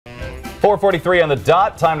4:43 on the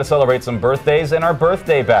dot. Time to celebrate some birthdays in our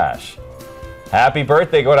birthday bash. Happy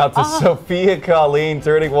birthday going out to Sophia Colleen,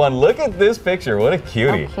 turning 1. Look at this picture. What a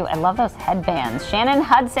cutie. So cute. I love those headbands. Shannon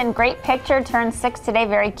Hudson, great picture. Turned 6 today.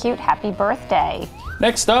 Very cute. Happy birthday.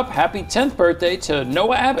 Next up, happy 10th birthday to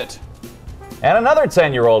Noah Abbott. And another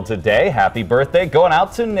 10-year-old today. Happy birthday going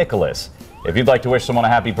out to Nicholas. If you'd like to wish someone a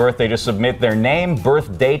happy birthday, just submit their name,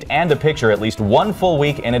 birth date, and a picture at least 1 full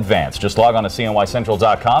week in advance. Just log on to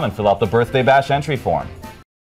CNYCentral.com and fill out the Birthday Bash entry form.